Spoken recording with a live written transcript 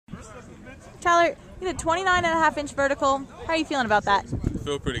Tyler, you did 29.5-inch vertical. How are you feeling about that? I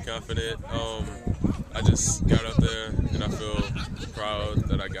feel pretty confident. I just got up there and I feel proud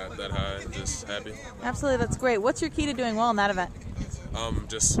that I got that high. Just happy. Absolutely, that's great. What's your key to doing well in that event?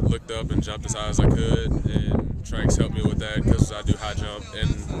 Just looked up and jumped as high as I could, and tracks helped me with that because I do high jump,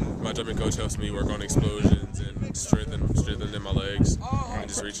 and my jumping coach helps me work on explosions and strengthening my legs and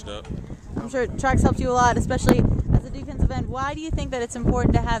just reaching up. I'm sure tracks helped you a lot, especially as a defensive end. Why do you think that it's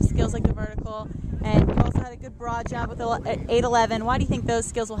important to have skills like the vertical? And you also had a good broad jump with 8.11. Why do you think those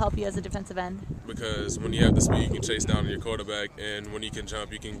skills will help you as a defensive end? Because when you have the speed, you can chase down your quarterback, and when you can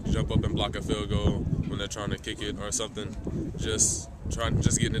jump up and block a field goal when they're trying to kick it or something. Just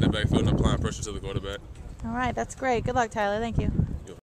getting in the backfield and applying pressure to the quarterback. All right, that's great. Good luck, Tyler. Thank you.